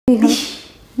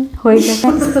হয়ে যাবে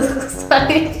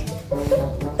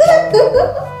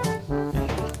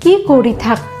কি করি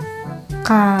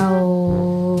থাকাও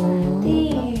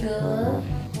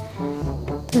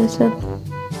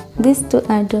this to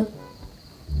add.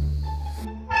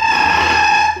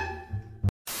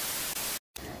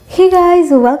 Hey guys,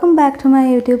 welcome back to my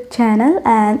YouTube channel,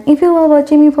 and if you are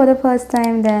watching me for the first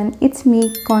time, then it's me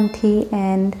Kanthi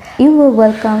and you are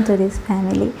welcome to this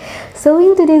family. So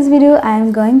in today's video I am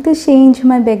going to change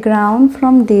my background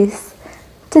from this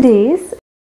to this.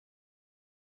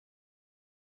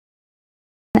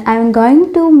 I'm going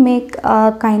to make a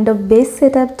kind of base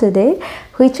setup today,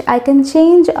 which I can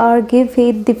change or give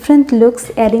it different looks,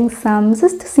 adding some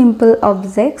just simple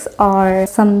objects or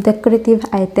some decorative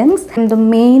items. And the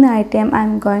main item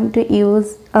I'm going to use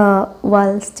a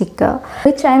wall sticker,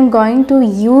 which I'm going to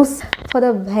use for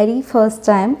the very first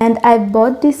time, and I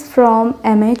bought this from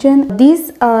Amazon. These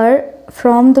are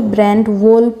from the brand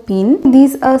wallpaper.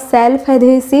 These are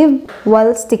self-adhesive wall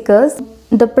stickers.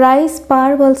 The price per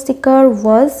wall sticker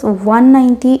was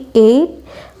 198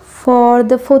 for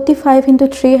the 45 into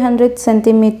 300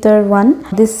 centimeter one.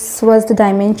 This was the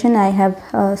dimension I have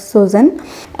chosen,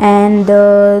 and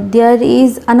there is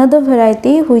another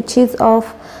variety which is of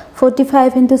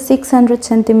 45 into 600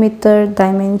 centimeter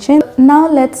dimension. Now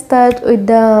let's start with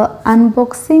the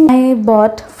unboxing. I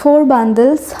bought 4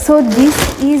 bundles. So this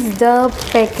is the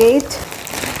package.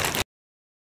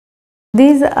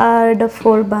 These are the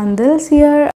 4 bundles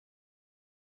here.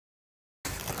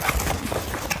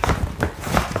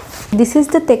 This is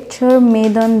the texture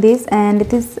made on this, and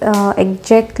it is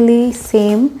exactly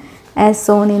same as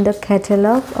shown in the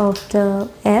catalog of the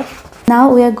app. Now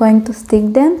we are going to stick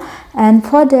them, and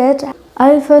for that I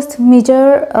will first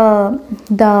measure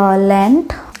the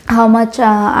length, how much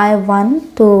I want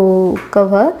to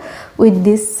cover with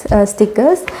these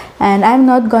stickers. And I'm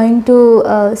not going to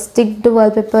stick the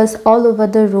wallpapers all over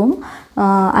the room.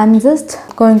 I'm just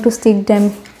going to stick them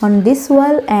on this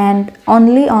wall and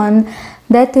only on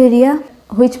that area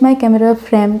which my camera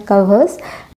frame covers.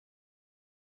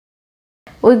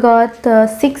 We got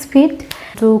 6 feet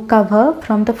to cover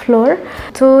from the floor.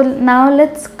 So now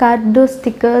let's cut those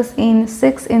stickers in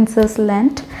 6 inches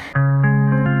length.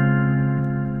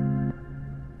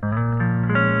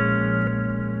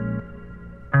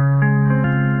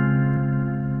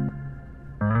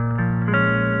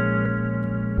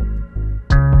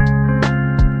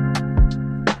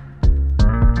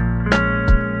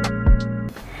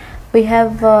 We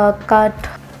have cut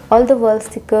all the wall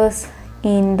stickers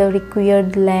in the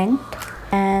required length,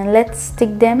 and let's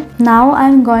stick them. Now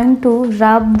I'm going to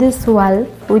rub this wall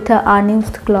with a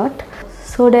unused cloth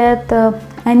so that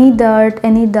any dirt,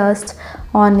 any dust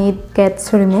on it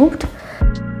gets removed.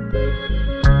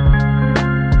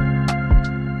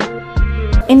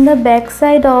 In the back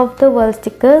side of the wall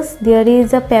stickers there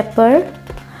is a paper,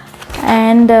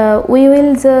 and we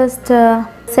will just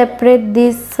separate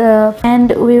this and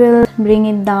we will bring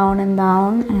it down and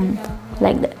down and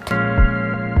like that.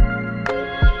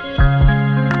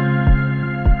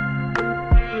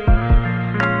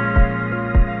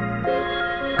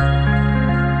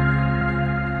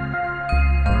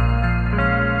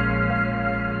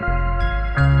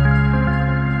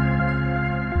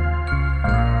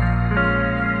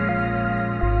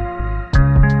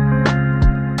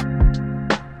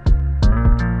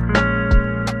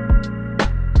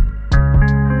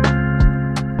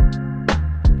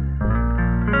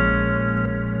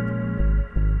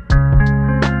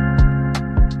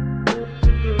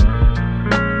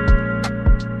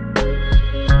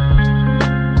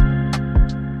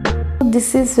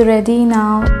 This is ready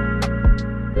now.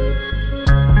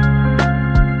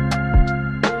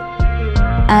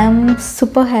 I'm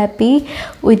super happy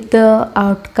with the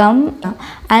outcome.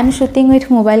 I'm shooting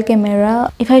with mobile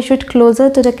camera. If I shoot closer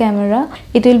to the camera,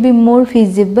 it will be more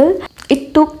visible.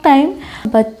 It took time,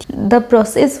 but the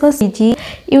process was easy.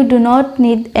 You do not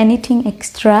need anything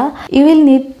extra. You will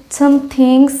need some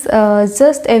things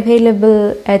just available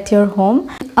at your home: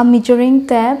 a measuring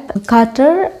tape, a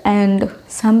cutter, and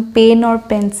some pen or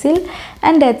pencil,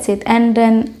 and that's it. And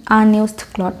then unused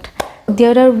cloth.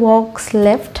 There are walks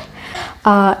left.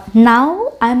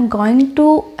 Now I'm going to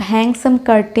hang some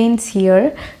curtains here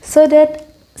so that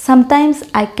sometimes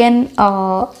I can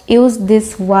use this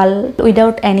wall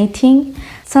without anything.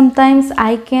 Sometimes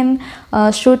I can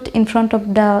shoot in front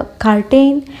of the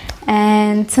curtain,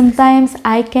 and sometimes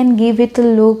I can give it a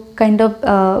look kind of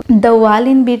the wall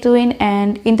in between,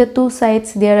 and in the 2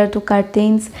 sides there are 2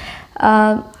 curtains.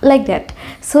 Like that.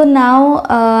 So now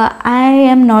I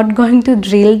am not going to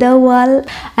drill the wall.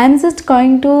 I'm just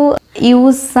going to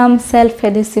use some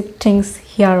self-adhesive things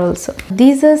here also.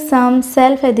 These are some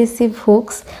self-adhesive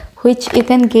hooks which you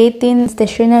can get in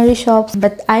stationery shops,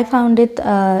 but I found it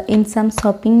in some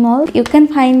shopping mall. You can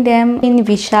find them in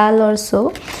Vishal or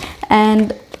so,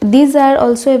 and these are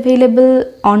also available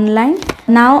online.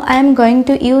 Now I am going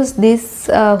to use these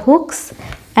hooks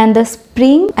and the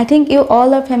spring. I think you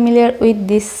all are familiar with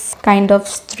this kind of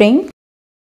string.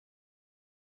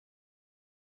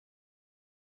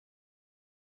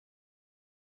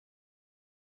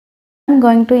 I'm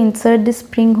going to insert the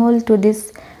spring hole to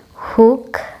this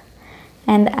hook,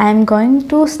 and I'm going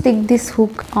to stick this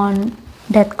hook on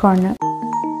that corner.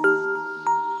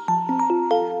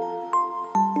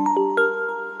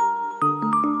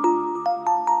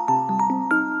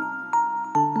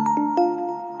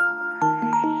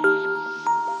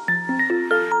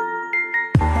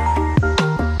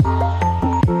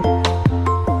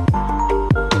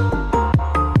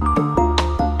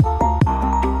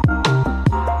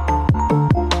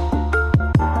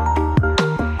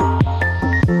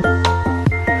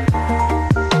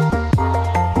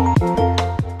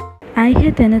 I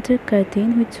had another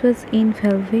curtain which was in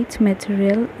velvet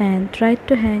material and tried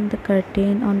to hang the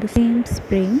curtain on the same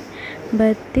spring,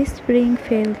 but this spring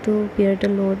failed to bear the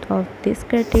load of this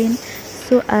curtain,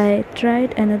 so I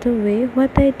tried another way.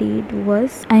 What I did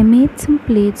was I made some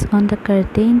pleats on the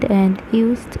curtain and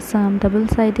used some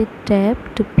double-sided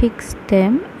tape to fix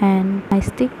them, and I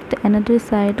sticked another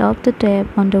side of the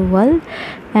tape on the wall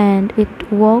and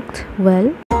it worked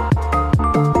well.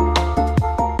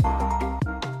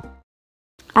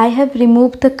 I have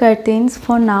removed the curtains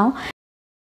for now.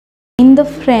 In the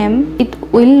frame it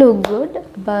will look good,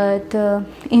 but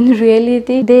in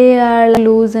reality they are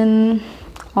loose and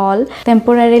all.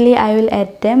 Temporarily I will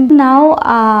add them. Now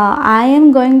I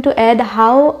am going to add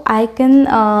how I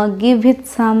can give it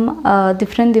some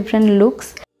different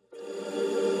looks.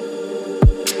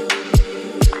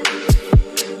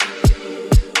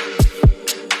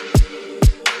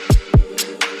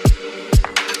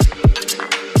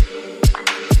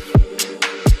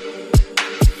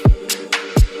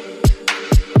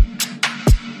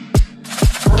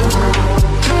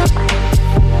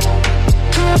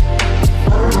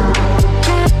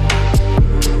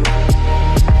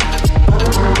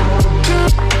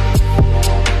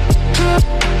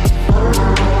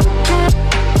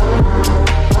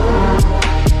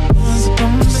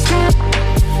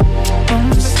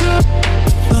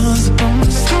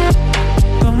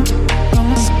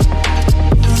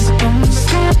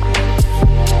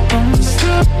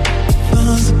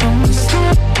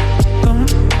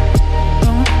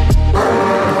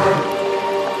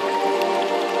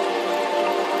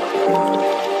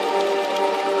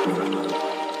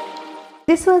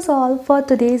 This was all for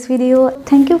today's video.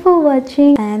 Thank you for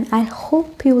watching and I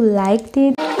hope you liked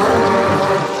it.